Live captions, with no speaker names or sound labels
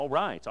All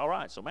right, all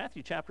right. So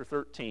Matthew chapter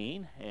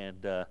 13,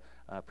 and I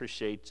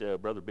appreciate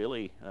Brother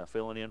Billy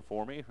filling in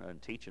for me and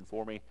teaching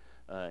for me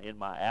in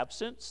my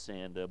absence.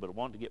 But I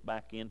wanted to get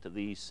back into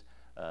these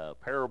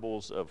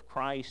parables of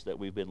Christ that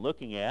we've been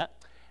looking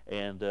at.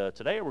 And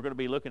today we're going to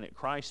be looking at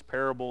Christ's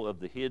parable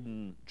of the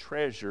hidden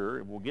treasure.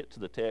 And we'll get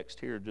to the text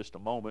here in just a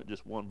moment,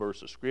 just one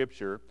verse of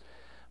Scripture.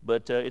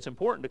 But it's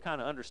important to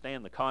kind of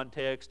understand the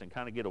context and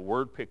kind of get a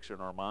word picture in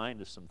our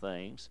mind of some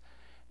things.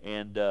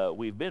 And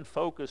we've been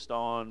focused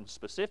on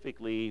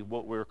specifically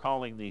what we're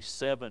calling these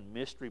 7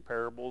 mystery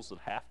parables that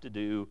have to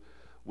do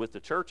with the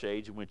church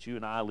age in which you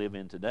and I live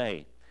in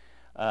today.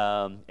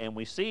 And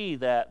we see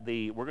that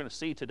we're going to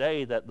see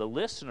today that the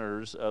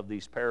listeners of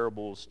these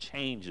parables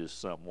changes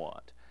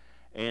somewhat.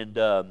 And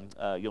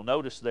you'll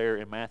notice there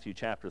in Matthew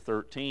chapter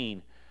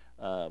 13,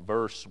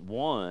 verse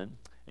 1,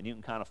 and you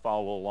can kind of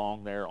follow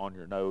along there on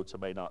your notes. I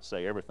may not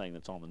say everything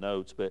that's on the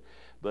notes, but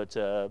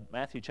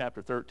Matthew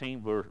chapter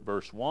 13,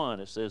 verse 1,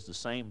 it says the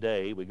same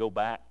day. We go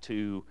back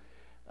to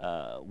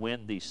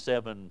when these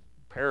 7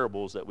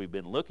 parables that we've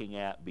been looking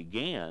at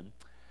began.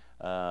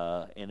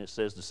 And it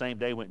says the same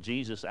day went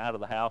Jesus out of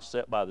the house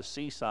set by the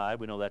seaside.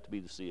 We know that to be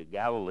the Sea of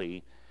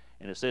Galilee.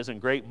 And it says,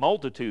 and great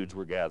multitudes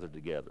were gathered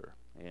together.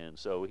 And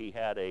so he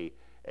had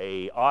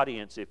a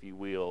audience, if you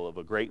will, of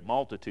a great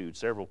multitude,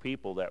 several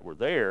people that were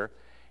there.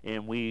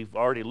 And we've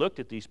already looked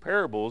at these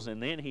parables,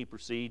 and then he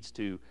proceeds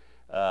to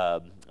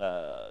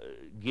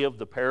give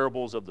the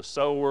parables of the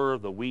sower,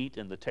 the wheat,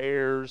 and the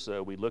tares.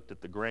 We looked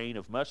at the grain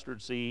of mustard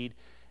seed,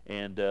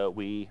 and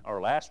our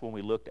last one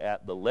we looked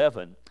at the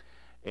leaven.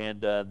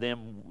 And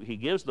then he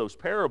gives those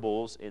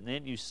parables, and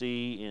then you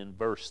see in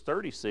verse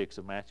 36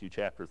 of Matthew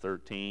chapter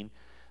 13,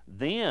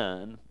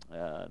 then,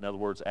 in other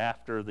words,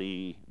 after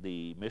the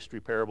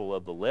mystery parable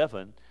of the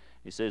leaven,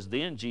 he says,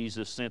 then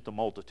Jesus sent the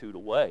multitude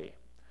away.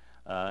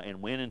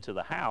 And went into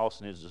the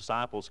house, and his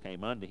disciples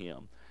came unto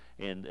him.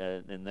 And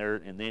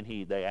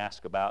then they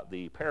ask about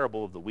the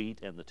parable of the wheat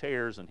and the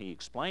tares, and he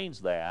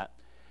explains that.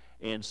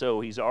 And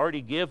so he's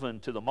already given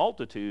to the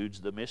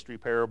multitudes the mystery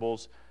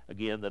parables,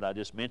 again, that I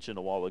just mentioned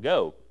a while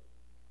ago,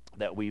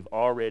 that we've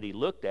already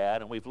looked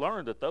at. And we've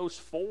learned that those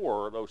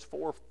four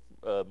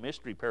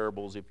mystery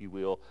parables, if you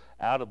will,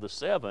 out of the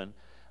 7,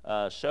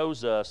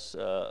 shows us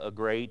a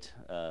great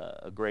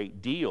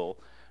deal.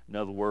 In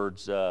other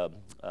words,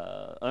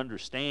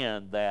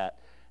 understand that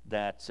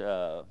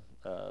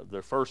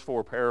the first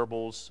 4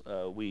 parables,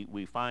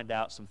 we find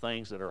out some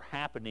things that are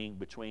happening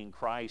between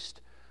Christ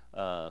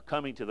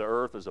coming to the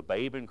earth as a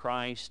babe in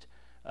Christ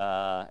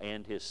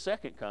and his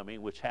second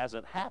coming, which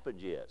hasn't happened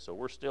yet. So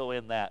we're still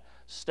in that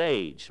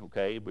stage,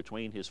 okay,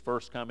 between his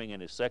first coming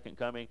and his second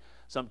coming.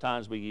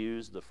 Sometimes we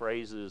use the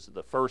phrases,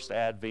 the first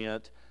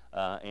advent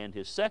and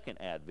his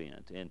second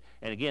advent. And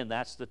again,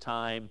 that's the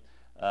time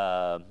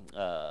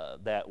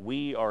that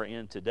we are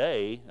in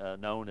today,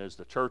 known as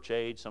the church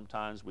age.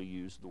 Sometimes we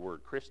use the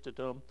word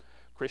Christendom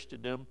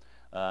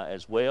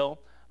as well.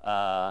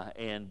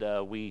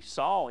 And we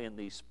saw in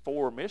these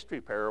 4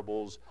 mystery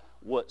parables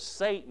what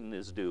Satan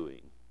is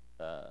doing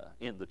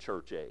in the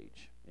church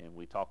age. And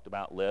we talked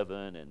about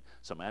leaven and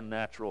some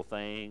unnatural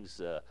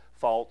things,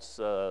 false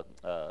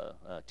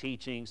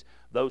teachings,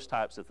 those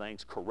types of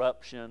things,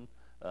 corruption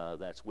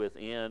that's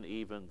within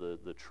even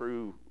the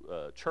true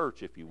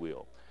church, if you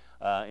will.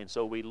 And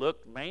so we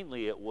looked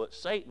mainly at what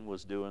Satan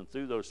was doing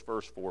through those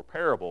first 4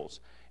 parables.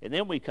 And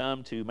then we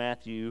come to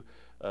Matthew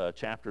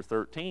chapter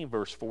 13,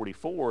 verse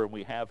 44, and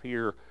we have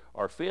here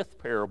our 5th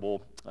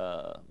parable,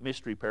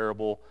 mystery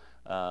parable,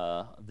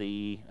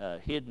 the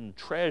hidden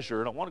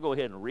treasure. And I want to go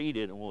ahead and read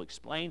it, and we'll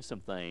explain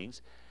some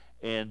things.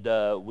 And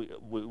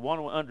we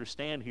want to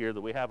understand here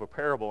that we have a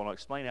parable, and I'll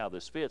explain how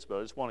this fits, but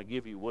I just want to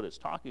give you what it's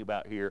talking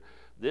about here.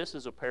 This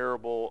is a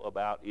parable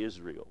about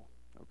Israel,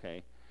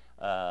 okay?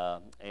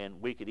 And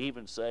we could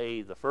even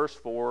say the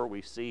first 4,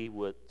 we see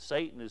what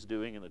Satan is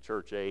doing in the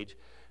church age.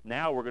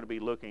 Now we're going to be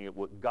looking at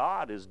what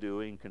God is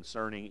doing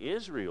concerning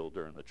Israel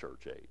during the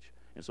church age.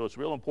 And so it's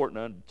real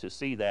important to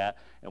see that,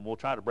 and we'll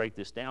try to break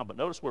this down. But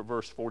notice what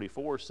verse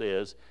 44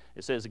 says.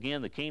 It says,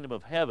 again, the kingdom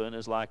of heaven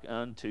is like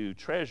unto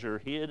treasure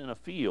hid in a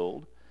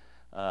field,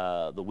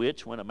 the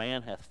which when a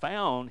man hath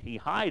found, he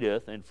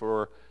hideth, and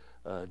for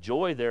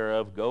joy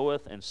thereof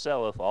goeth and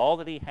selleth all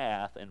that he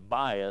hath, and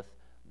buyeth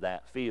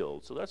that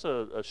field. So that's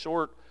a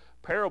short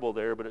parable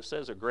there, but it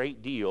says a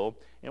great deal.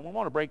 And we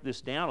want to break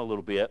this down a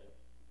little bit.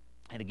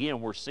 And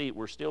again, we're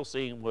still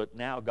seeing what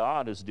now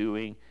God is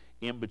doing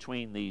in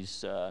between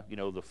these,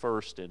 the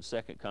first and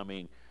second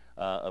coming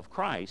of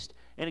Christ.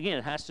 And again,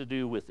 it has to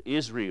do with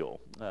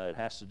Israel. It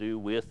has to do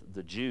with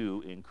the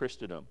Jew in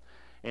Christendom.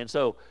 And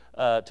so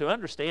to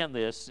understand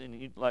this,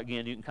 and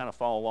again, you can kind of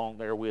follow along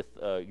there with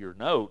your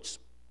notes,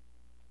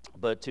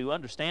 but to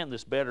understand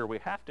this better, we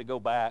have to go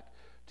back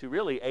to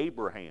really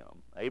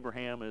Abraham.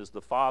 Abraham is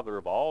the father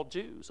of all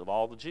Jews, of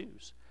all the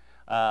Jews.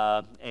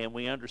 And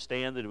we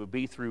understand that it would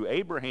be through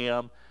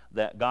Abraham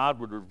that God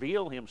would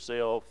reveal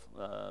himself,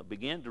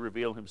 begin to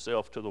reveal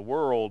himself to the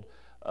world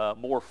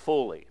more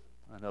fully.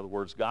 In other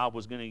words, God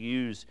was going to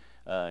use,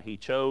 he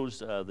chose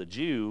the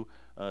Jew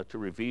to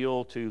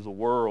reveal to the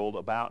world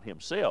about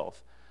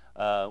himself.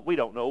 We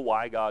don't know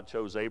why God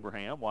chose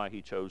Abraham, why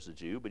he chose the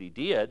Jew, but he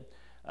did.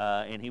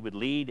 And he would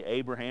lead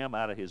Abraham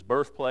out of his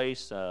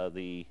birthplace,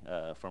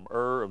 from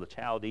Ur of the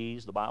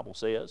Chaldees, the Bible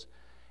says.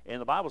 And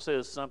the Bible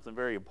says something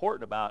very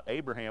important about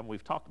Abraham.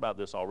 We've talked about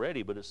this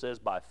already, but it says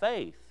by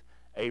faith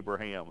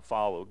Abraham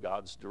followed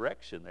God's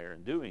direction there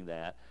in doing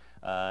that.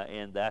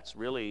 And that's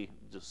really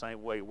the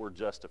same way we're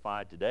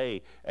justified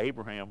today.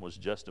 Abraham was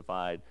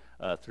justified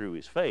through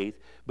his faith,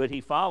 but he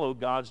followed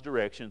God's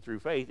direction through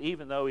faith,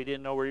 even though he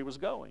didn't know where he was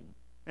going.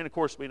 And of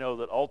course, we know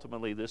that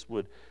ultimately this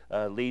would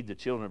lead the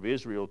children of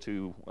Israel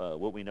to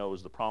what we know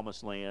as the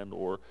Promised Land,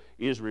 or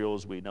Israel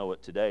as we know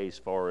it today, as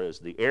far as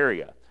the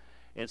area.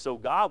 And so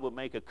God would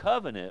make a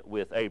covenant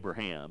with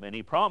Abraham, and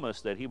he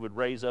promised that he would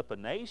raise up a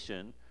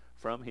nation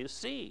from his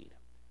seed.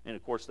 And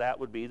of course, that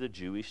would be the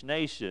Jewish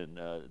nation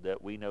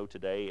that we know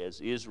today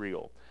as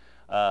Israel.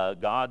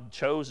 God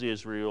chose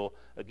Israel,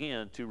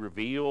 again, to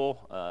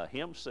reveal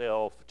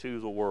himself to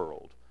the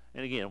world.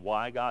 And again,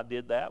 why God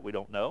did that, we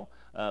don't know,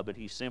 but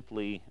he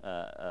simply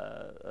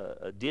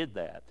did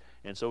that.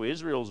 And so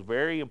Israel is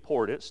very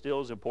important, still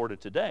is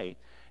important today.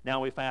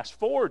 Now we fast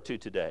forward to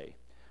today.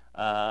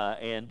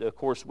 And of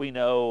course, we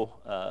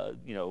know,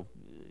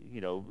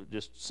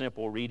 just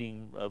simple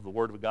reading of the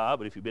Word of God,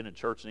 but if you've been in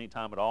church any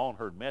time at all and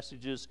heard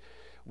messages,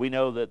 we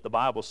know that the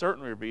Bible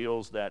certainly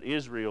reveals that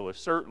Israel has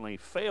certainly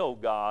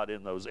failed God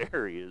in those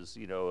areas,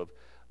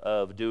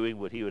 of doing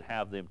what he would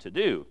have them to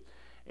do.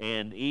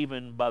 And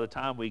even by the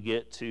time we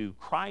get to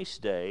Christ's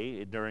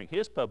day, during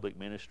his public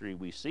ministry,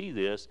 we see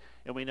this,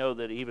 and we know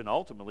that even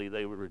ultimately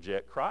they would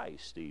reject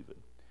Christ even.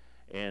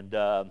 And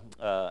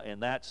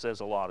that says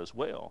a lot as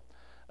well.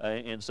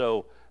 And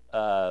so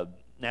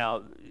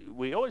now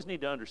we always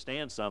need to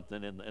understand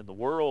something, and the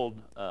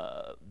world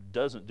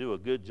doesn't do a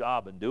good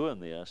job in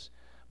doing this,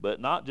 but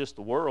not just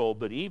the world,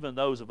 but even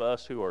those of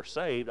us who are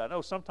saved. I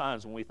know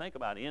sometimes when we think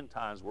about end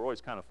times, we're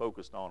always kind of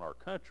focused on our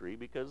country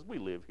because we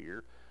live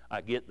here.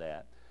 I get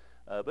that.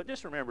 But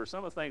just remember,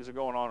 some of the things that are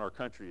going on in our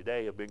country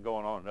today have been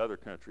going on in other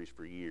countries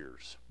for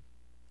years.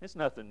 It's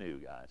nothing new,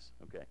 guys,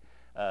 okay?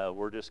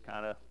 We're just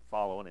kind of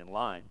following in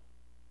line.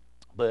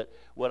 But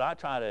what I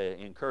try to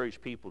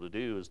encourage people to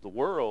do is the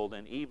world,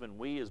 and even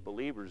we as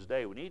believers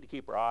today, we need to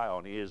keep our eye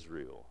on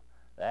Israel.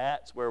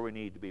 That's where we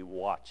need to be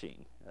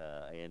watching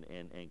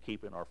and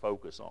keeping our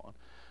focus on.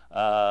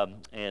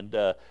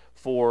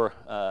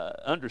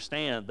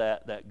 Understand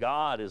that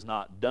God is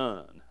not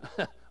done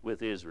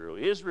with Israel.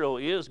 Israel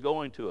is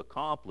going to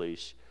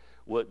accomplish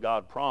what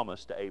God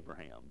promised to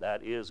Abraham.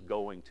 That is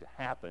going to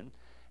happen.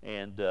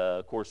 And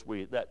of course,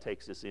 that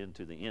takes us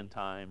into the end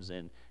times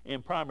and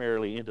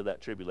primarily into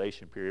that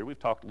tribulation period. We've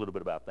talked a little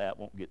bit about that.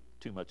 Won't get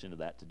too much into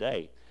that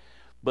today.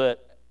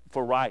 But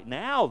for right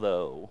now,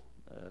 though,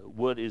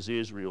 what is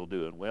Israel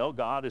doing? Well,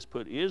 God has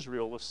put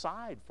Israel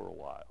aside for a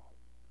while.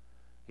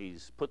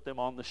 He's put them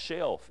on the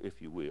shelf,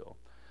 if you will.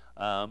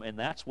 And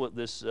that's what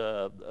this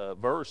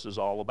verse is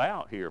all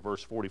about here.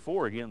 Verse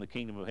 44, again, the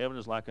kingdom of heaven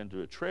is like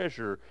unto a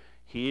treasure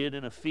hid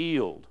in a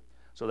field.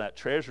 So that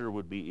treasure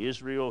would be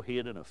Israel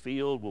hid in a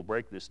field. We'll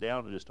break this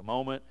down in just a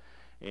moment.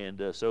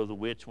 And so the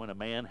which when a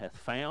man hath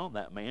found,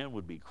 that man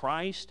would be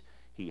Christ.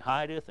 He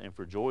hideth, and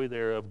for joy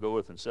thereof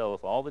goeth and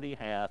selleth all that he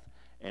hath,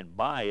 and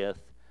buyeth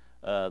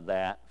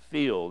that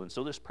field. And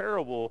so this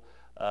parable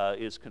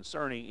is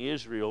concerning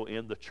Israel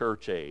in the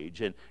church age.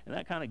 And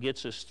that kind of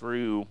gets us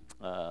through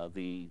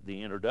the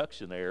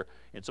introduction there.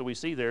 And so we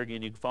see there,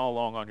 again, you can follow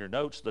along on your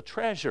notes, the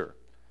treasure.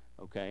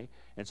 Okay?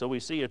 And so we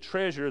see a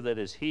treasure that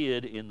is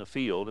hid in the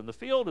field. And the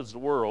field is the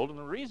world. And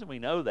the reason we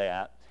know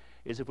that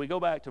is if we go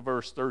back to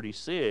verse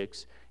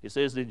 36, it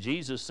says, Then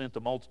Jesus sent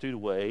the multitude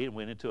away and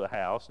went into a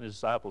house, and his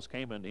disciples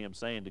came unto him,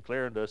 saying,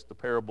 Declare unto us the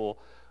parable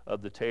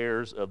of the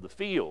tares of the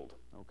field.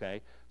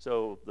 Okay?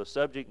 So the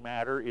subject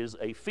matter is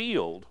a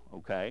field.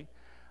 Okay?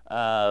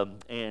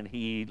 And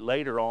he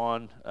later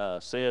on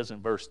says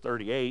in verse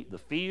 38, the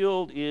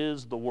field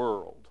is the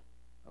world.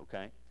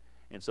 Okay?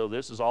 And so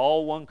this is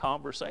all one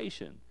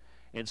conversation.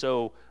 And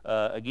so,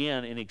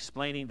 again, in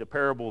explaining the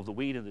parable of the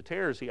wheat and the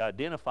tares, he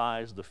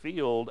identifies the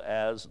field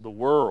as the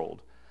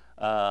world.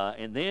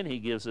 And then he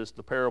gives us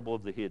the parable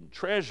of the hidden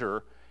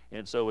treasure.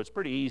 And so it's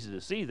pretty easy to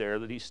see there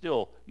that he's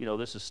still,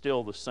 this is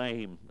still the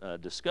same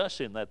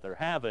discussion that they're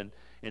having.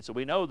 And so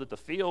we know that the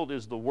field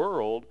is the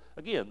world.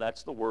 Again,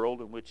 that's the world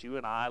in which you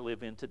and I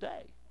live in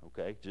today.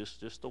 Okay,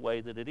 just the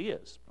way that it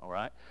is, all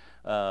right?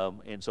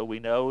 And so we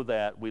know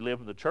that we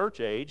live in the church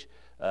age.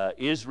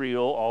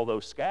 Israel, although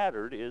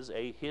scattered, is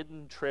a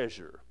hidden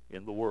treasure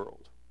in the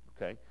world,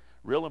 okay?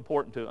 Real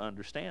important to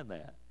understand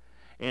that.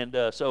 And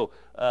so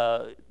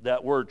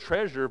that word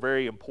treasure,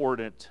 very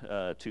important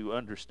to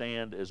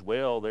understand as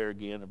well. There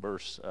again in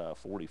verse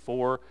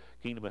 44,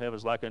 kingdom of heaven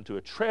is like unto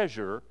a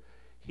treasure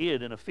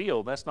hid in a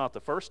field. That's not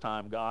the first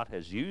time God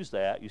has used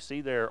that. You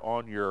see there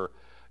on your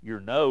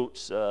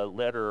notes,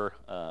 letter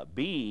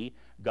B,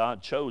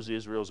 God chose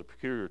Israel as a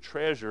peculiar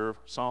treasure.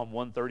 Psalm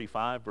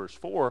 135, verse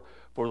 4,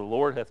 For the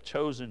Lord hath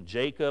chosen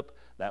Jacob,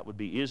 That would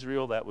be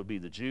Israel. That would be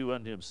the Jew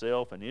unto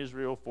himself, and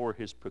Israel for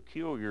his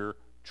peculiar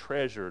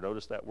treasure.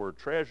 Notice that word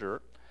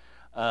treasure.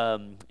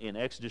 In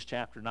Exodus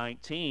chapter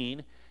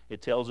 19,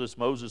 it tells us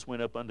Moses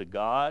went up unto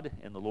God,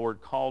 and the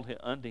Lord called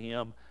unto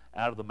him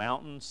out of the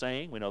mountain,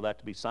 saying, we know that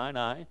to be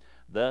Sinai,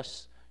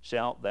 thus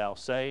shalt thou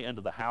say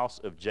unto the house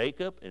of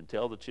Jacob, and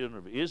tell the children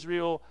of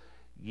Israel,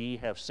 ye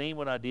have seen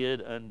what I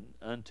did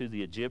unto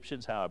the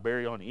Egyptians, how I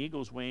bare you on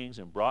eagle's wings,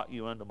 and brought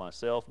you unto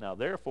myself. Now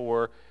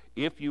therefore,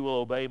 if you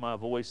will obey my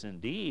voice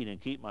indeed, and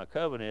keep my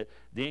covenant,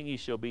 then ye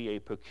shall be a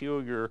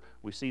peculiar,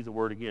 we see the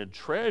word again,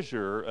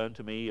 treasure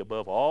unto me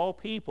above all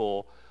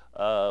people,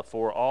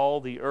 for all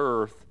the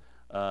earth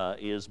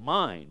is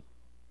mine.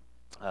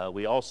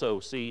 We also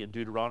see in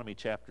Deuteronomy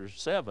chapter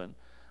 7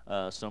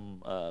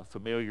 some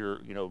familiar,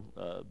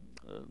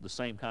 the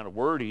same kind of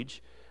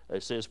wordage.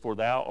 It says, for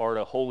thou art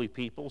a holy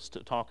people,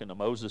 talking to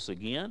Moses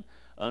again,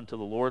 unto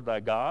the Lord thy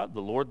God.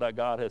 The Lord thy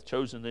God hath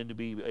chosen them to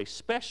be a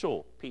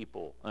special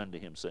people unto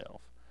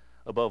himself,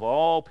 above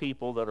all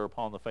people that are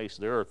upon the face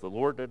of the earth. The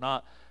Lord did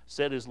not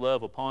set his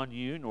love upon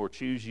you, nor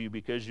choose you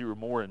because you were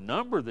more in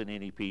number than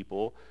any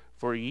people,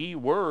 for ye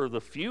were the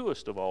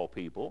fewest of all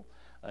people.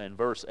 In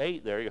verse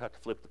 8 there, you have to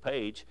flip the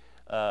page.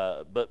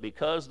 But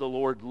because the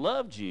Lord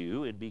loved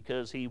you, and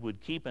because he would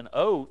keep an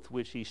oath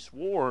which he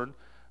sworn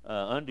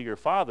unto your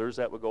fathers,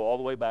 that would go all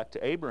the way back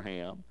to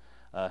Abraham,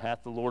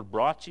 hath the Lord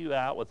brought you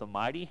out with a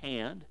mighty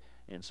hand.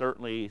 And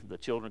certainly the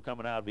children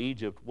coming out of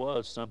Egypt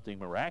was something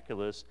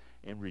miraculous,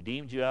 and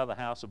redeemed you out of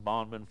the house of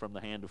bondmen from the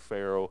hand of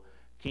Pharaoh,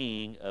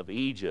 king of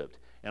Egypt.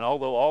 And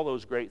although all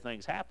those great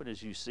things happen,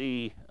 as you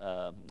see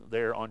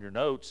there on your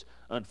notes,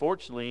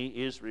 unfortunately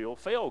Israel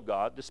failed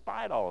God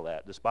despite all of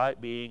that.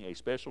 Despite being a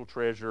special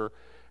treasure,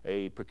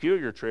 a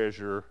peculiar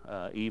treasure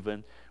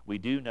even, we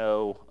do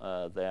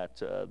know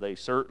that they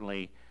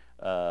certainly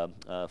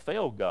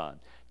failed God.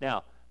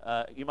 Now,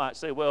 you might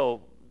say,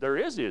 well, there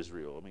is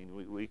Israel. I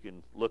mean, we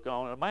can look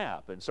on a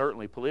map, and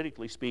certainly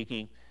politically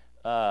speaking,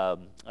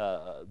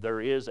 there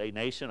is a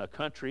nation, a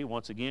country,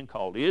 once again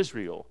called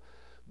Israel.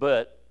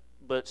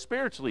 But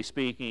spiritually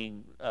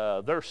speaking,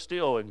 they're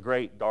still in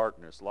great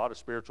darkness, a lot of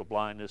spiritual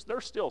blindness.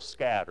 They're still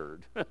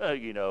scattered,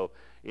 in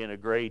a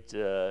great,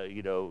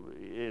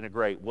 in a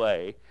great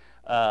way.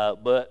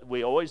 But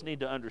we always need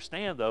to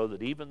understand, though,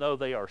 that even though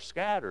they are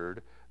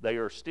scattered, they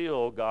are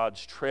still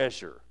God's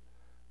treasure.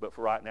 But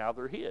for right now,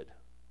 they're hid.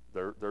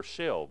 They're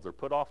shelved. They're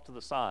put off to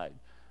the side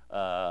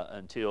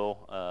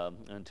until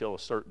a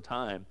certain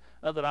time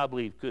that I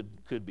believe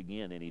could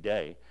begin any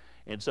day.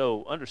 And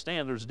so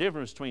understand there's a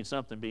difference between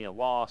something being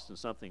lost and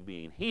something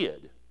being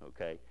hid,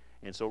 okay?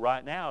 And so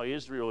right now,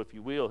 Israel, if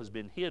you will, has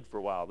been hid for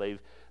a while.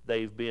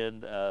 They've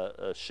been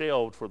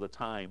shelved for the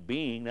time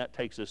being. That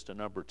takes us to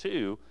number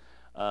 2.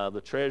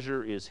 The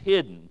treasure is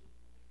hidden.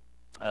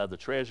 The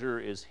treasure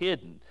is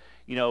hidden.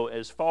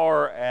 As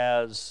far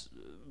as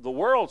the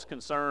world's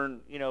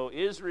concerned,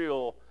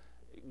 Israel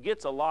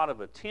gets a lot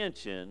of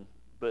attention,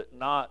 but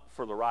not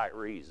for the right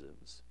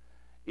reasons.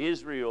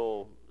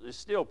 Israel is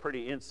still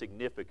pretty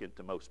insignificant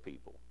to most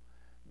people.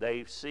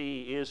 They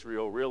see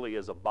Israel really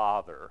as a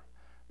bother.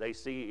 They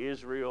see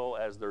Israel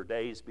as their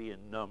days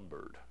being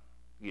numbered.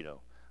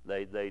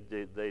 They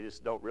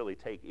just don't really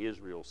take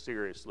Israel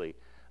seriously.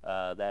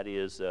 That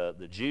is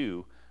the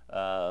Jew,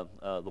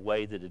 the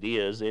way that it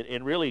is.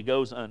 It really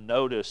goes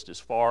unnoticed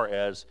as far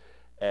as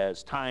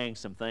tying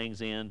some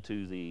things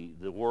into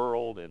the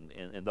world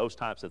and those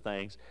types of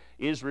things.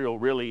 Israel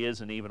really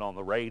isn't even on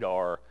the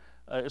radar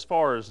as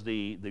far as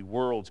the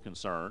world's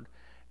concerned,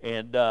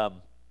 and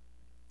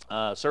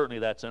certainly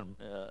that's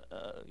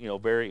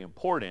very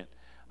important.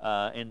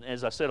 And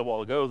as I said a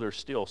while ago, they're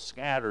still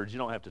scattered. You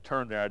don't have to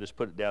turn there. I just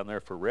put it down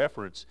there for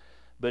reference.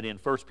 But in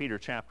 1 Peter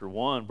chapter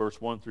 1, verse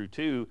 1 through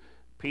 2,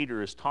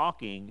 Peter is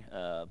talking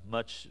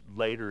much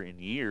later in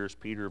years.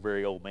 Peter, a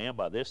very old man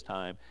by this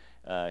time,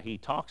 he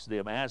talks to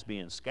them as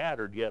being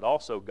scattered, yet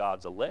also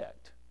God's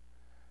elect.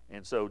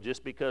 And so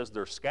just because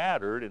they're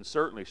scattered, and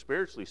certainly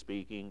spiritually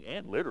speaking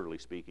and literally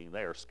speaking,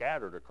 they are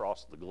scattered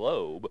across the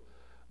globe.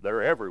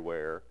 They're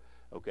everywhere.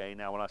 Okay,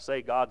 now when I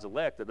say God's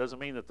elect, that doesn't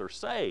mean that they're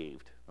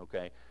saved.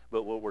 Okay,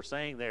 but what we're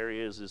saying there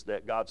is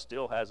that God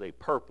still has a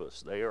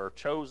purpose. They are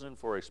chosen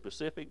for a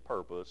specific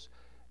purpose,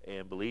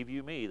 and believe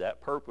you me,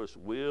 that purpose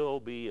will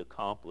be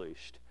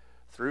accomplished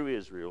through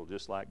Israel,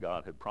 just like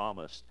God had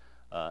promised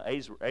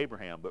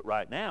Abraham. But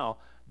right now,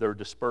 they're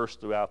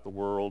dispersed throughout the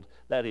world.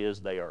 That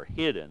is, they are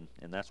hidden,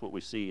 and that's what we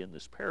see in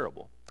this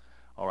parable.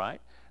 All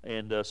right,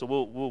 and so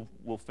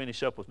we'll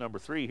finish up with number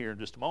 3 here in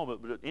just a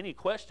moment. But any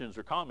questions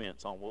or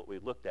comments on what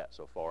we've looked at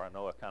so far? I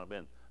know I've kind of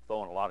been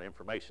throwing a lot of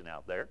information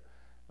out there.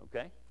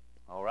 Okay,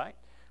 all right.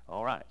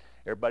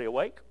 Everybody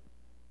awake?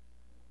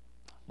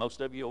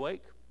 Most of you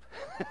awake?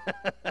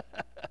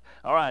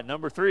 All right,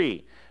 number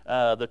 3.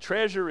 The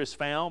treasure is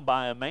found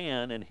by a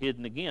man and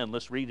hidden again.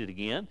 Let's read it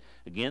again.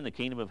 Again, the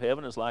kingdom of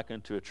heaven is like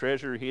unto a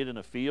treasure hid in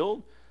a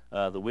field,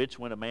 the which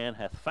when a man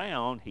hath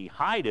found, he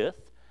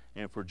hideth,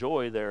 and for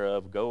joy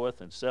thereof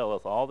goeth and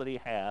selleth all that he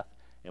hath,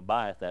 and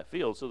buyeth that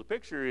field. So the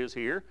picture is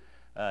here,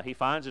 he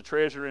finds a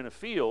treasure in a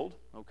field,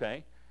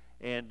 okay,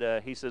 And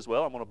he says,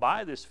 well, I'm going to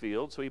buy this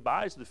field. So he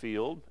buys the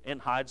field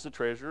and hides the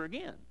treasure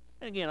again.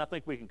 And again, I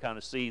think we can kind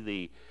of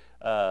see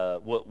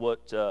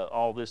what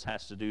all this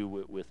has to do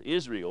with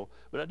Israel.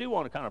 But I do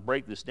want to kind of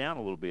break this down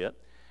a little bit.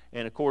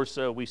 And of course,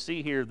 we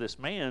see here this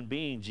man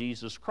being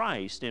Jesus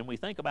Christ. And we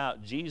think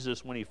about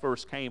Jesus when he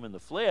first came in the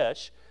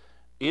flesh.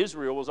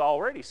 Israel was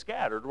already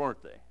scattered,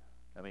 weren't they?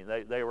 I mean,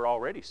 they were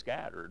already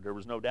scattered. There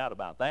was no doubt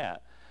about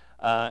that.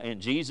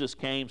 And Jesus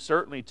came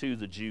certainly to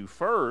the Jew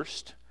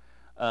first.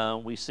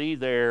 We see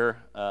there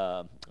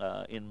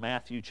in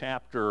Matthew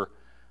chapter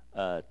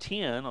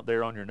 10,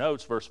 there on your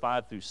notes, verse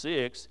 5 through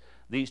 6,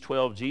 these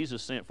 12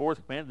 Jesus sent forth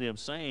and commanded them,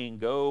 saying,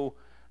 go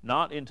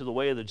not into the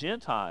way of the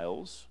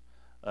Gentiles,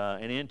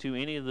 and into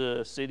any of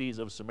the cities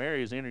of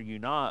Samaria enter you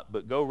not,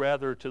 but go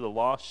rather to the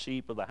lost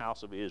sheep of the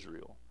house of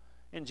Israel.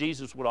 And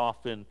Jesus would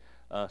often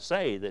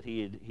say that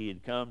he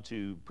had come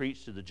to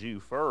preach to the Jew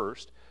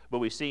first. But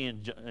we see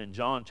in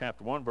John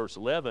chapter 1, verse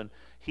 11,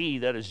 he,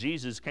 that is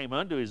Jesus, came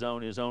unto his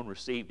own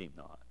received him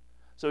not.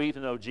 So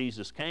even though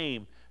Jesus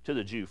came to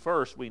the Jew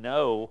first, we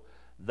know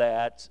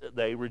that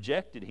they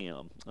rejected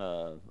him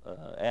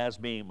as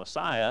being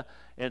Messiah.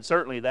 And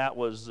certainly that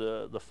was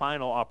the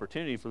final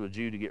opportunity for the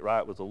Jew to get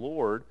right with the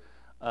Lord.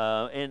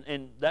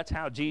 And that's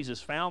how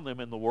Jesus found them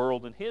in the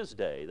world in his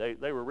day.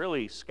 They were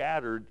really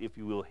scattered, if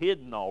you will,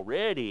 hidden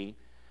already.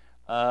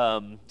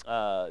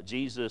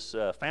 Jesus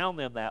found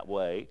them that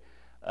way.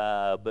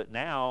 But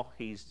now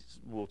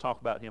we'll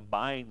talk about him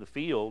buying the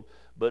field.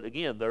 But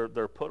again,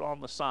 they're put on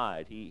the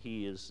side.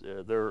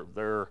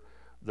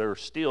 They're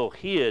still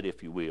hid,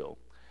 if you will.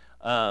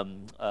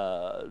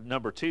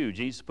 Number 2,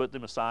 Jesus put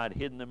them aside,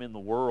 hidden them in the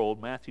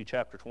world. Matthew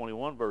chapter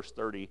 21, verse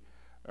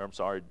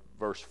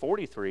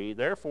 43.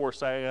 Therefore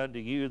say I unto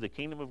you, the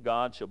kingdom of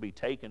God shall be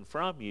taken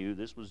from you.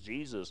 This was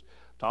Jesus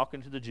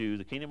talking to the Jew.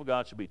 The kingdom of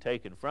God shall be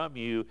taken from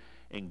you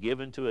and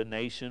given to a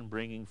nation,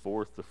 bringing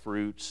forth the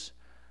fruits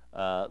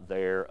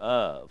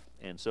thereof.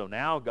 And so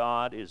now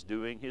God is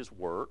doing his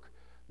work,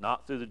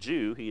 not through the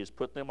Jew. He has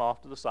put them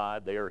off to the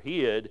side. They are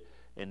hid,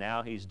 and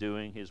now he's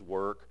doing his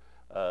work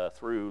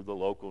through the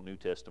local New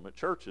Testament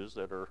churches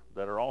that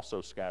are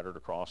also scattered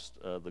across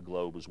the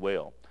globe as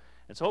well.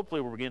 And so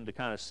hopefully we're beginning to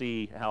kind of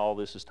see how all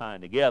this is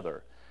tying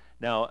together.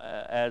 Now,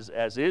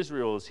 as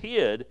Israel is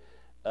hid,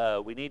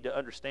 we need to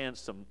understand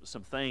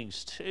some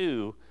things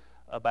too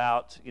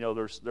about,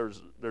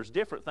 there's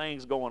different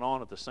things going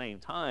on at the same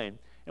time.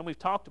 And we've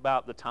talked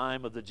about the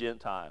time of the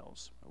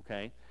Gentiles,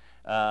 okay?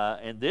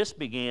 And this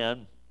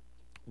began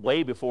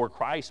way before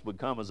Christ would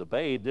come as a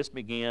babe. This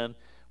began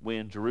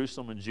when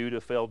Jerusalem and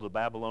Judah fell to the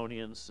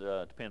Babylonians,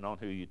 depending on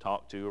who you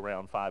talk to,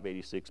 around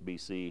 586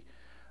 BC.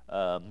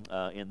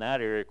 In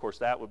that area, of course,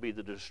 that would be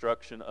the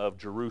destruction of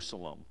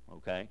Jerusalem,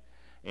 okay?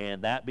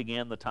 And that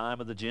began the time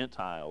of the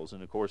Gentiles.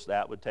 And, of course,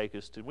 that would take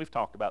us to, we've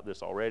talked about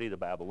this already, the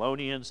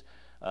Babylonians,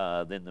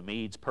 then the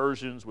Medes,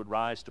 Persians would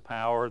rise to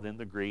power, then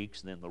the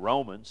Greeks, then the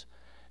Romans.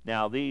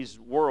 Now, these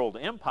world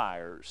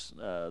empires,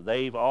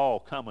 they've all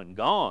come and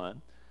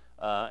gone.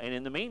 And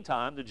in the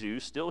meantime, the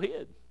Jews still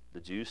hid.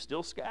 The Jews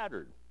still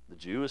scattered. The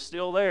Jew is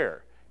still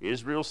there.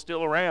 Israel's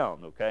still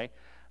around, okay?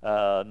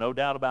 No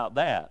doubt about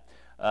that.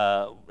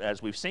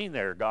 As we've seen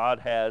there, God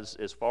has,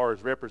 as far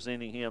as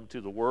representing him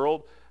to the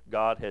world,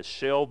 God has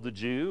shelved the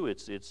Jew.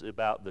 It's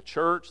about the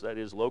church, that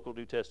is, local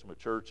New Testament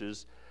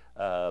churches,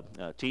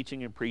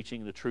 teaching and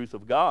preaching the truth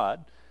of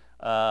God,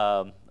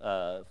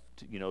 to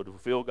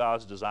fulfill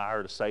God's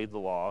desire to save the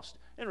lost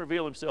and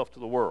reveal himself to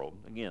the world.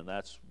 Again,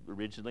 that's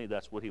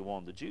what he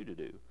wanted the Jew to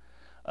do.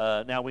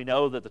 Now we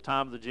know that the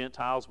time of the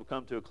Gentiles will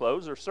come to a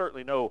close. There's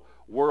certainly no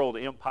world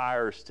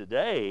empires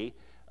today,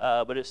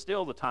 but it's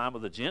still the time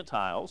of the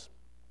Gentiles.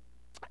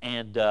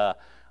 And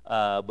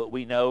but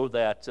we know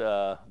that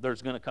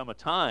there's going to come a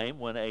time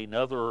when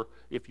another,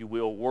 if you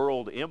will,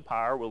 world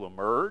empire will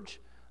emerge.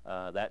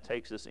 That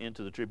takes us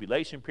into the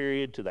tribulation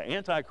period, to the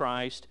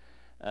Antichrist.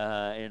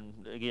 And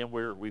again,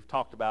 we've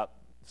talked about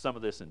some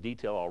of this in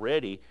detail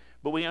already.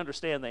 But we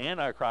understand the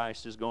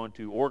Antichrist is going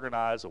to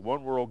organize a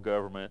one-world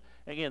government.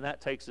 Again, that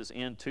takes us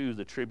into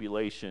the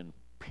tribulation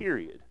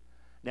period.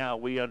 Now,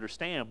 we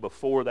understand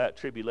before that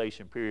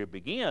tribulation period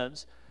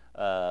begins,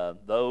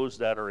 those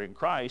that are in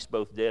Christ,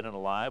 both dead and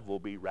alive, will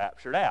be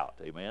raptured out.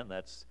 Amen?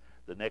 That's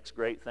the next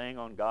great thing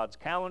on God's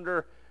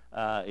calendar,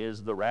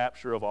 is the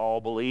rapture of all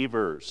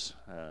believers.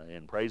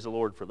 And praise the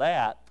Lord for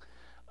that.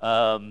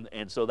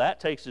 And so that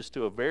takes us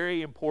to a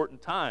very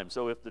important time.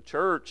 So if the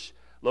church,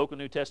 local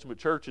New Testament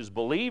churches,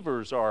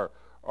 believers are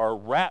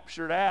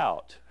raptured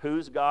out,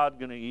 who's God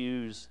going to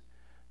use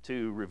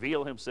to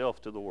reveal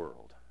himself to the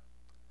world?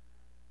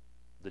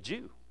 The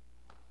Jew.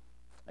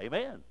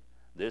 Amen.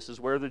 This is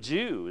where the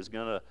Jew is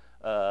going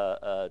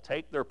to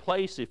take their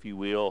place, if you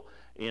will,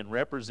 in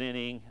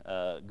representing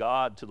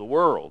God to the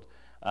world.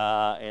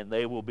 And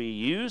they will be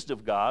used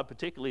of God,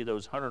 particularly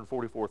those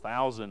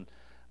 144,000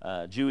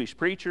 Jewish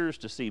preachers,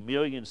 to see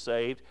millions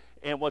saved.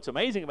 And what's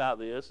amazing about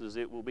this is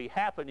it will be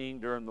happening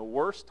during the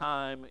worst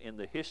time in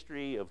the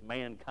history of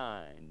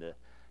mankind.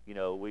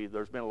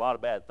 There's been a lot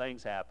of bad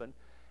things happen,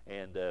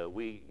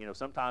 And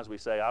sometimes we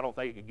say, I don't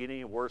think it can get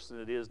any worse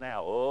than it is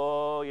now.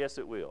 Oh, yes,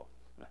 it will.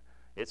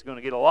 It's going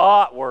to get a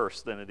lot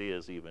worse than it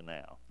is even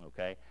now,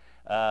 okay?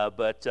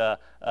 But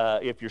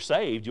if you're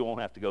saved, you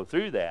won't have to go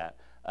through that.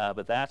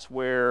 But that's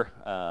where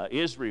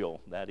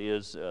Israel, that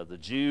is the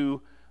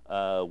Jew,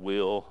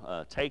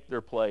 will take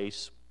their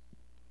place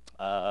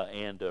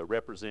and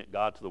represent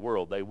God to the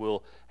world. They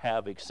will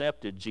have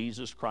accepted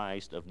Jesus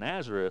Christ of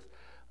Nazareth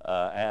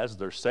as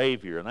their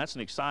Savior. And that's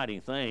an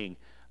exciting thing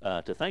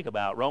to think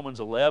about. Romans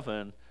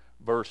 11,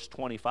 verse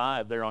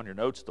 25, there on your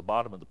notes at the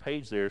bottom of the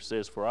page there,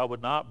 says, For I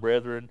would not,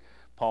 brethren,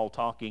 Paul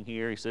talking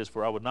here, he says,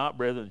 For I would not,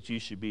 brethren, that you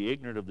should be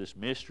ignorant of this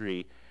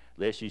mystery,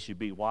 lest ye should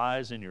be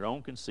wise in your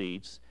own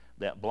conceits,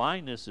 that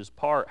blindness is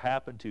part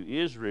happened to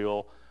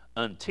Israel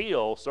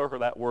until, circle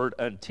that word,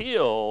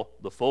 until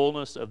the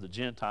fullness of the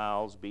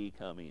Gentiles be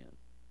come in.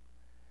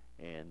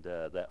 And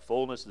that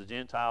fullness of the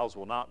Gentiles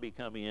will not be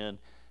come in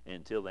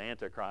until the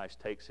Antichrist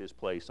takes his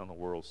place on the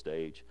world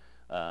stage.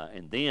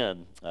 And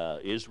then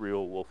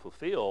Israel will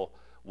fulfill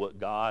what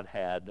God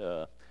had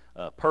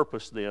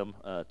purposed them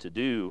to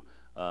do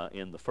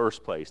in the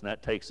first place. And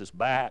that takes us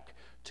back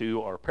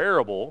to our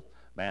parable,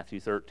 Matthew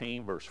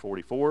 13, verse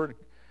 44.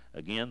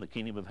 Again, the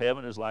kingdom of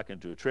heaven is like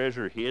unto a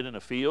treasure hid in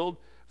a field.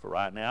 For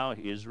right now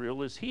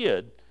Israel is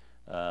hid,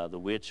 the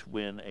which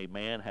when a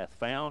man hath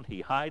found,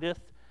 he hideth.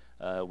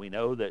 We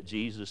know that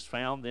Jesus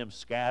found them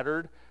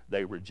scattered.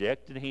 They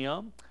rejected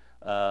him.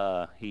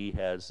 He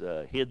has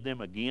hid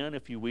them again,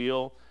 if you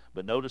will.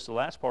 But notice the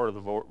last part of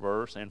the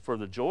verse, and for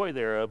the joy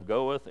thereof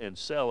goeth and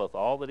selleth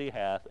all that he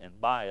hath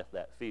and buyeth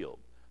that field.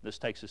 This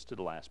takes us to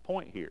the last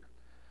point here.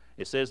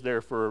 It says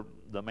there, for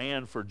the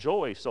man for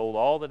joy sold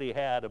all that he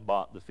had and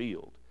bought the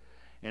field.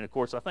 And of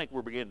course, I think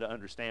we're beginning to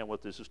understand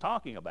what this is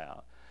talking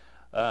about.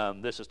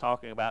 This is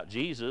talking about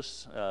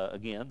Jesus.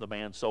 Again, the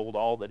man sold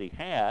all that he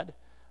had.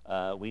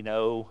 We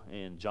know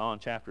in John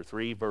chapter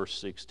 3, verse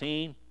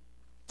 16,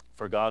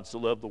 For God so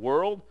loved the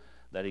world,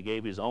 that he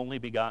gave his only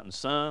begotten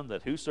Son,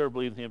 that whosoever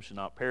believeth in him should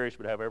not perish,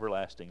 but have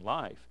everlasting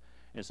life.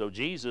 And so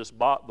Jesus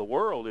bought the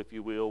world, if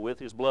you will, with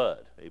his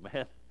blood.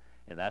 Amen?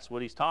 And that's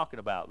what he's talking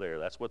about there.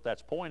 That's what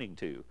that's pointing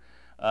to.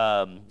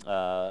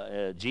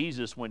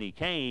 Jesus, when he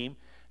came,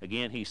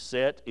 again, he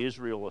set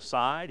Israel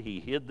aside. He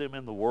hid them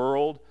in the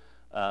world.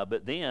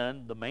 But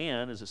then the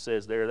man, as it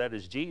says there, that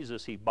is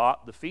Jesus, he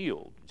bought the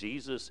field.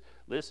 Jesus,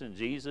 listen,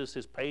 Jesus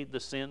has paid the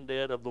sin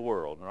debt of the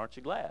world. And aren't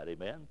you glad?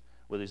 Amen?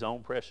 With his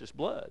own precious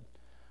blood.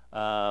 He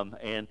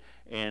let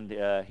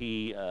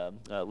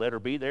her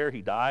be there.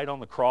 He died on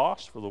the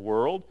cross for the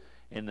world.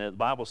 And the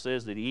Bible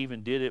says that he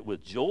even did it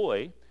with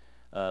joy.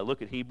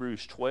 Look at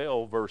Hebrews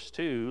 12, verse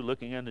 2.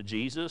 Looking unto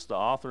Jesus, the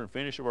author and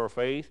finisher of our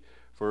faith,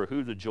 for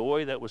who the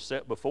joy that was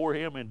set before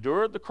him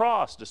endured the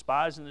cross,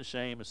 despising the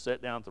shame, and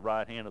sat down at the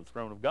right hand of the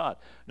throne of God.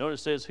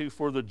 Notice it says, who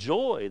for the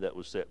joy that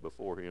was set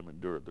before him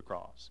endured the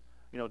cross.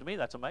 You know, to me,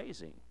 that's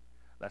amazing.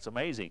 That's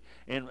amazing.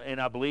 And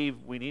I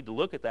believe we need to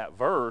look at that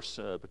verse,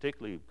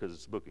 particularly because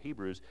it's the book of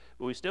Hebrews,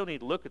 but we still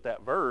need to look at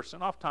that verse,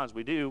 and oftentimes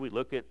we do. We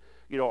look at,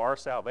 our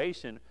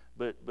salvation,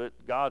 but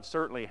God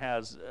certainly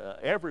has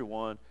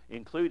everyone,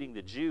 including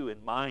the Jew,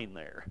 in mind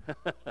there.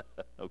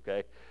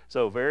 Okay?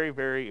 So very,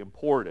 very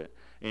important.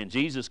 And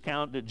Jesus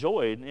counted it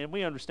joy, and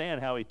we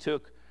understand how he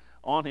took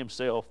on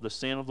himself the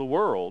sin of the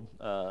world.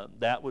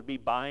 That would be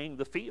buying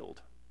the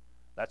field.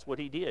 That's what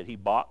he did. He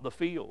bought the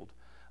field.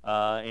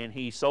 And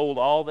he sold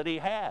all that he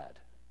had.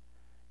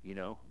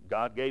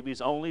 God gave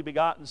his only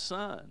begotten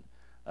Son.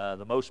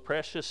 The most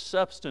precious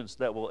substance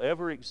that will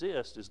ever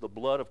exist is the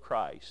blood of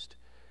Christ.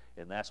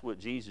 And that's what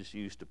Jesus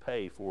used to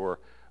pay for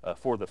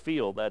the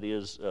field, that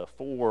is,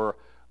 for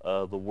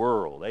the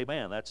world.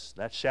 Amen. That's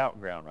shouting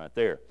ground right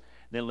there.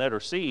 Then letter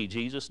C,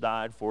 Jesus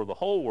died for the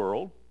whole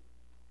world.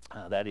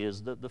 That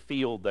is the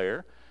field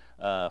there.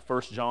 1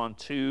 John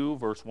 2,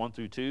 verse 1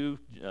 through 2,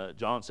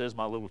 John says,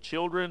 My little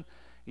children,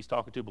 he's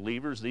talking to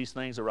believers, these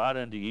things are right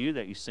unto you,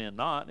 that you sin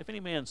not. And if any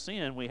man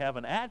sin, we have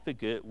an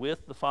advocate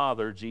with the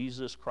Father,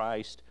 Jesus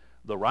Christ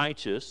the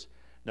righteous.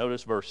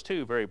 Notice verse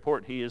 2, very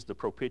important. He is the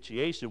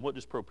propitiation. What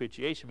does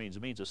propitiation mean? It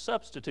means a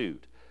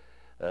substitute.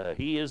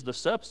 He is the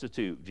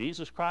substitute.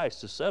 Jesus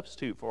Christ, the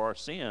substitute for our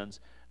sins,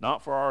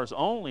 not for ours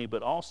only,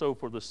 but also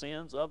for the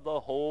sins of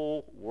the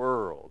whole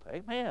world.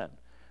 Amen.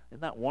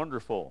 Isn't that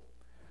wonderful?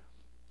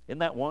 Isn't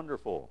that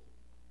wonderful?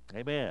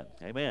 Amen.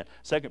 Amen.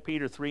 2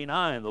 Peter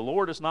 3:9, the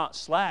Lord is not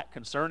slack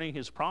concerning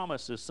his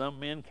promises. Some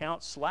men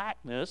count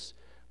slackness,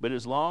 but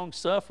is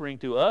long-suffering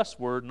to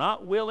usward,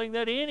 not willing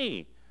that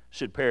any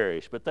should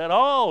perish, but that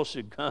all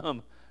should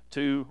come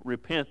to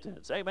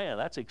repentance. Amen.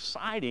 That's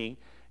exciting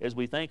as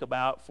we think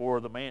about for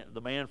the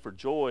man for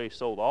joy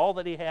sold all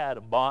that he had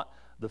and bought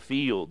the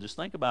field. Just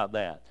think about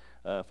that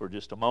for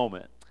just a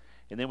moment.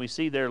 And then we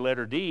see there,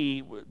 letter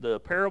D,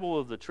 the parable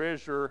of the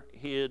treasure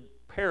hid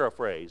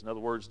paraphrase. In other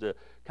words, to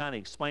kind of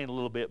explain a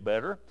little bit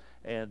better.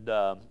 And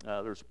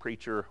there's a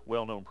preacher,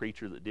 well-known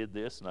preacher, that did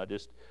this, and I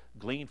just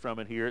gleaned from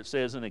it here. It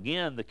says, and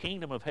again, the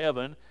kingdom of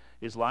heaven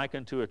is like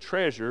unto a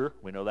treasure,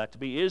 we know that to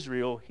be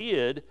Israel,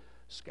 hid,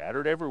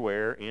 scattered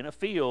everywhere in a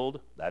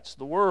field, that's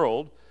the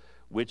world,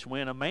 which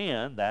when a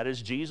man, that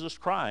is Jesus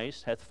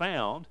Christ, hath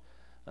found,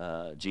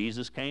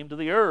 Jesus came to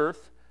the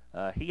earth,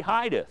 he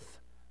hideth.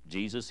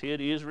 Jesus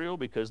hid Israel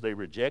because they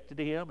rejected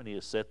him, and he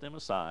has set them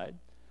aside.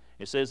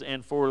 It says,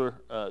 and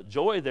for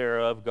joy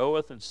thereof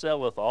goeth and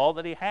selleth all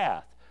that he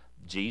hath.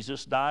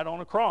 Jesus died on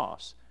a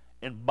cross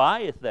and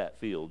buyeth that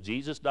field.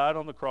 Jesus died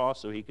on the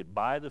cross so he could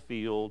buy the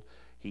field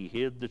he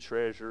hid the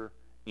treasure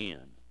in.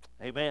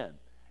 Amen.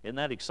 Isn't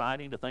that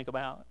exciting to think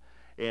about?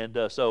 And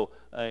so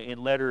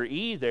in letter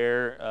E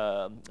there,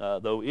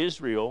 though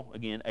Israel,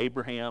 again,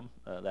 Abraham,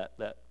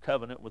 that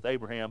covenant with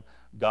Abraham,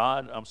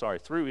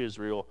 through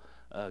Israel,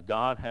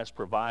 God has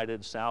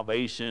provided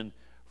salvation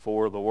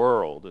for the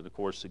world. And of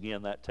course,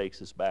 again, that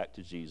takes us back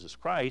to Jesus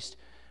Christ.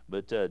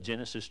 But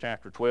Genesis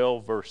chapter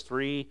 12, verse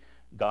 3,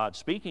 God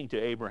speaking to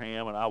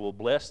Abraham, and I will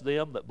bless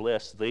them that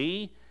bless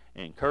thee,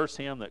 and curse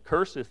him that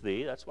curseth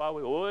thee. That's why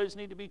we always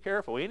need to be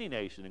careful. Any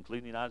nation,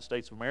 including the United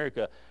States of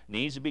America,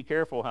 needs to be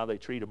careful how they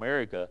treat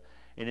America.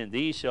 And in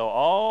these shall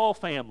all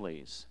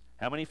families,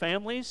 how many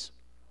families?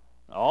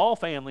 All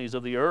families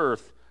of the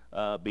earth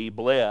be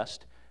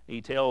blessed.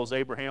 He tells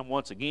Abraham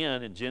once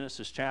again in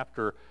Genesis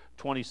chapter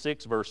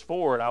 26, verse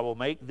 4, and I will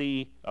make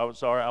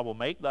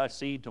thy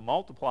seed to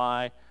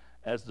multiply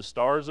as the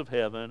stars of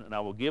heaven, and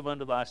I will give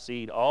unto thy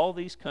seed all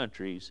these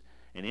countries,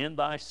 and in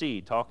thy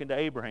seed, talking to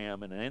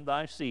Abraham, and in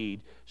thy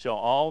seed shall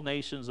all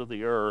nations of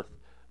the earth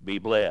be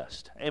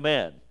blessed.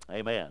 Amen.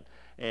 Amen.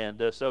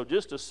 And so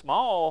just a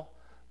small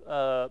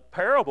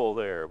parable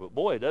there, but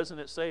boy, doesn't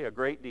it say a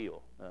great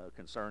deal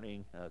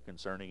concerning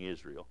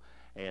Israel.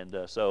 And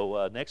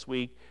so next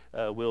week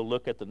we'll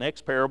look at the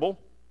next parable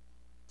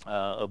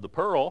of the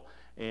pearl.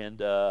 And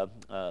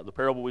the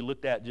parable we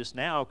looked at just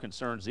now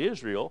concerns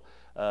Israel,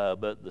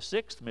 but the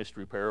sixth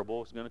mystery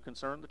parable is going to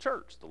concern the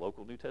church, the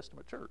local New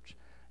Testament church.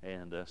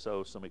 And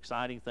so some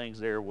exciting things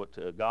there,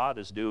 what God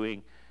is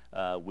doing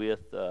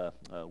with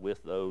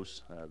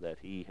those that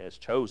he has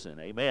chosen.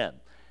 Amen.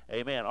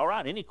 Amen. All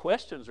right, any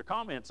questions or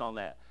comments on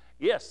that?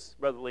 Yes,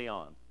 Brother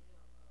Leon.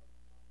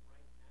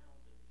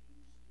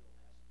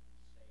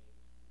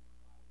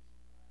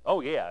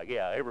 Oh, yeah,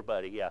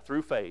 everybody,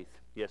 through faith.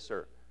 Yes,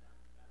 sir.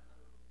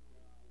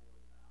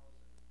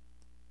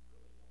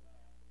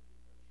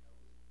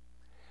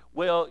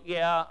 Well,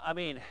 yeah, I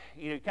mean,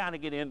 you kind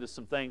of get into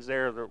some things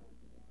there that,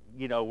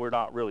 we're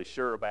not really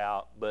sure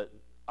about, but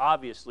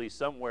obviously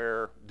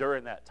somewhere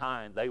during that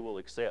time they will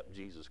accept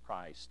Jesus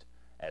Christ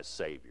as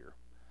Savior.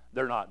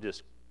 They're not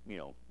just,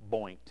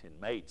 boinked and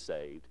made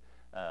saved.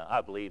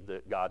 I believe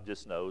that God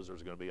just knows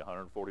there's going to be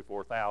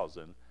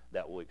 144,000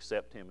 that will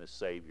accept him as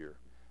Savior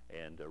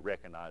and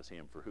recognize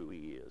him for who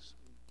he is.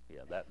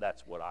 Yeah,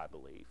 that's what I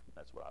believe.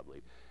 That's what I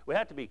believe. We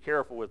have to be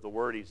careful with the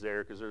wordage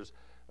there, because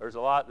there's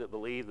a lot that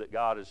believe that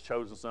God has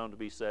chosen some to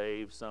be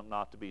saved, some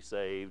not to be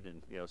saved,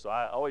 and so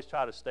I always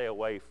try to stay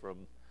away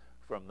from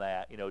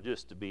that.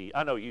 Just to be.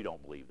 I know you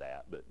don't believe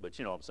that, but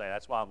you know what I'm saying.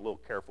 That's why I'm a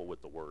little careful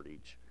with the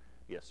wordage.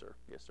 Yes, sir.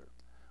 Yes, sir.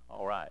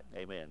 All right.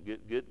 Amen.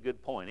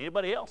 Good point.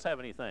 Anybody else have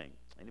anything?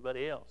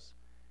 Anybody else?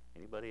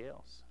 Anybody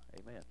else?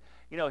 Amen.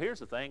 Here's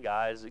the thing,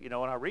 guys. When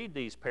I read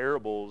these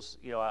parables,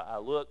 I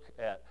look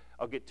at.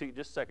 I'll get to you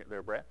just a second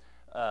there, Brad.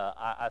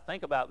 I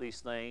think about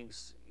these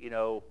things.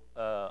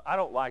 I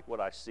don't like what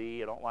I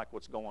see. I don't like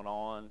what's going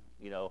on.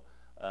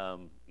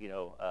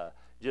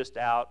 Just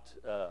out.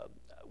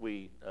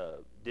 We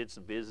did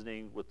some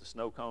visiting with the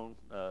snow cone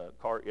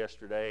cart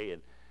yesterday,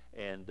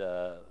 and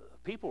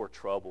people were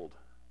troubled.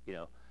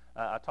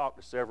 I talked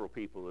to several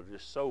people that are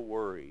just so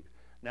worried.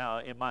 Now,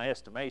 in my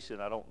estimation,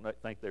 I don't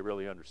think they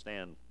really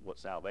understand what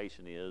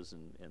salvation is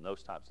and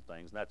those types of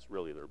things. And that's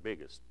really their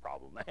biggest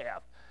problem they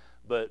have.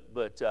 But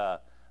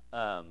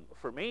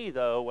for me,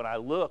 though, when I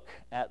look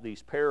at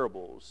these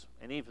parables,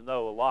 and even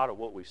though a lot of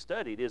what we've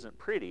studied isn't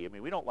pretty, I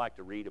mean, we don't like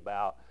to read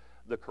about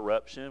the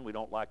corruption. We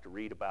don't like to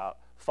read about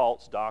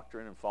false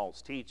doctrine and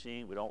false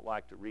teaching. We don't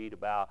like to read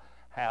about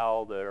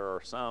how there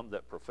are some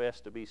that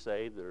profess to be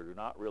saved that are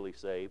not really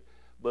saved.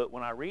 But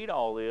when I read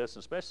all this,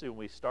 especially when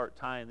we start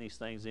tying these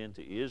things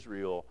into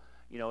Israel,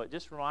 it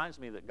just reminds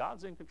me that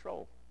God's in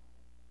control.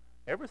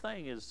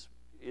 Everything is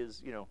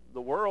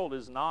the world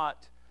is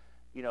not,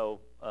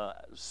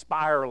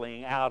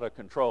 spiraling out of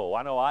control.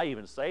 I know I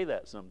even say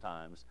that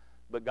sometimes,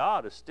 but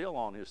God is still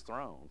on his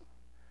throne.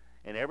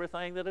 And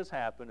everything that has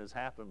happened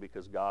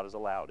because God has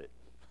allowed it.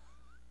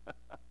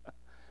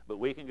 But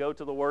we can go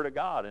to the Word of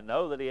God and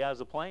know that he has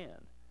a plan.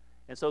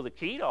 And so the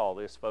key to all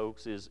this,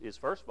 folks, is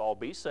first of all,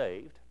 be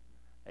saved.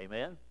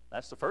 Amen?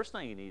 That's the first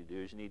thing you need to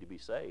do, is you need to be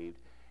saved.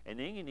 And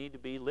then you need to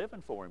be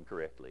living for him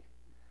correctly.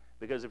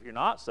 Because if you're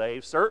not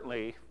saved,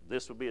 certainly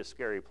this would be a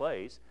scary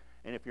place.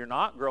 And if you're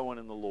not growing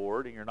in the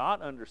Lord and you're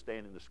not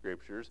understanding the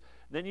Scriptures,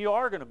 then you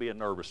are going to be a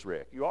nervous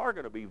wreck. You are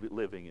going to be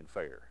living in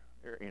fear,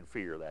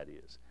 that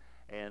is.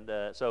 And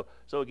so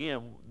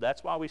again,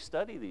 that's why we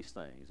study these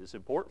things. It's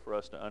important for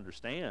us to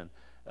understand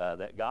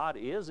that God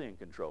is in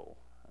control.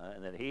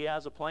 And that he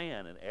has a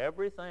plan, and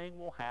everything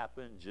will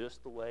happen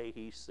just the way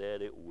he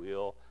said it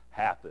will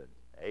happen.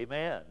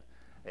 Amen.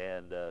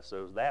 And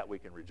so that we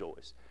can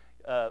rejoice.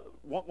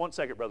 One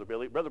second, Brother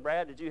Billy. Brother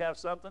Brad, did you have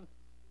something?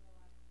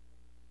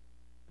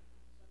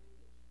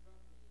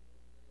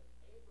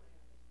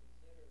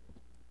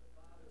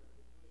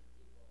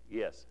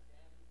 Yes.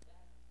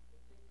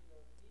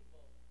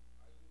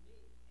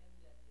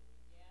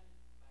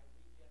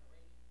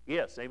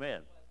 Yes,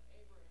 amen.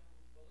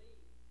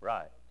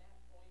 Right.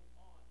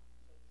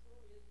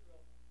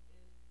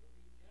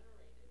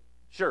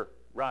 Sure,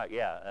 right,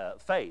 yeah.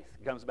 Faith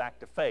comes back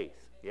to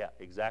faith. Yeah,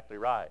 exactly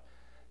right.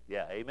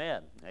 Yeah,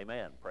 amen.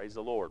 Amen. Praise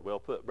the Lord. Well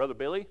put. Brother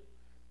Billy?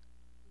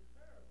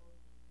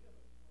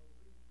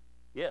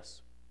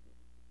 Yes.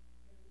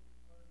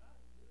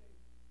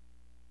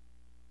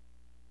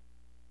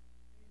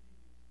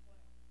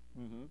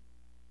 Mm-hmm.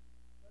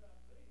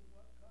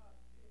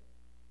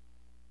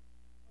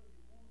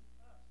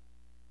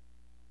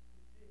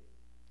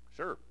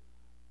 Sure.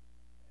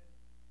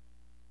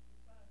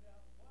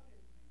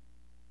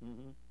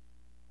 Mm-hmm.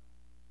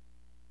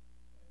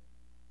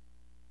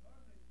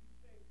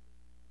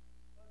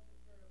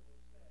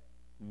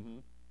 Mm-hmm.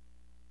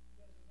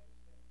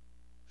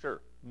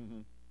 Sure. Mm-hmm.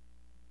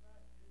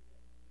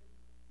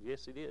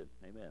 Yes, he did.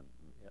 Amen.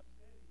 Yep.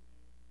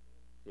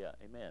 Yeah,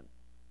 amen.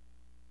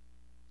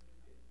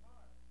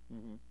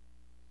 Mm-hmm.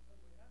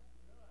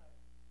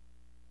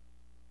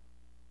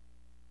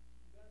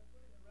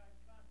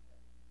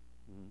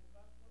 Mm-hmm.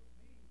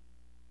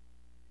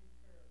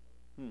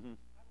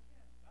 Mm-hmm.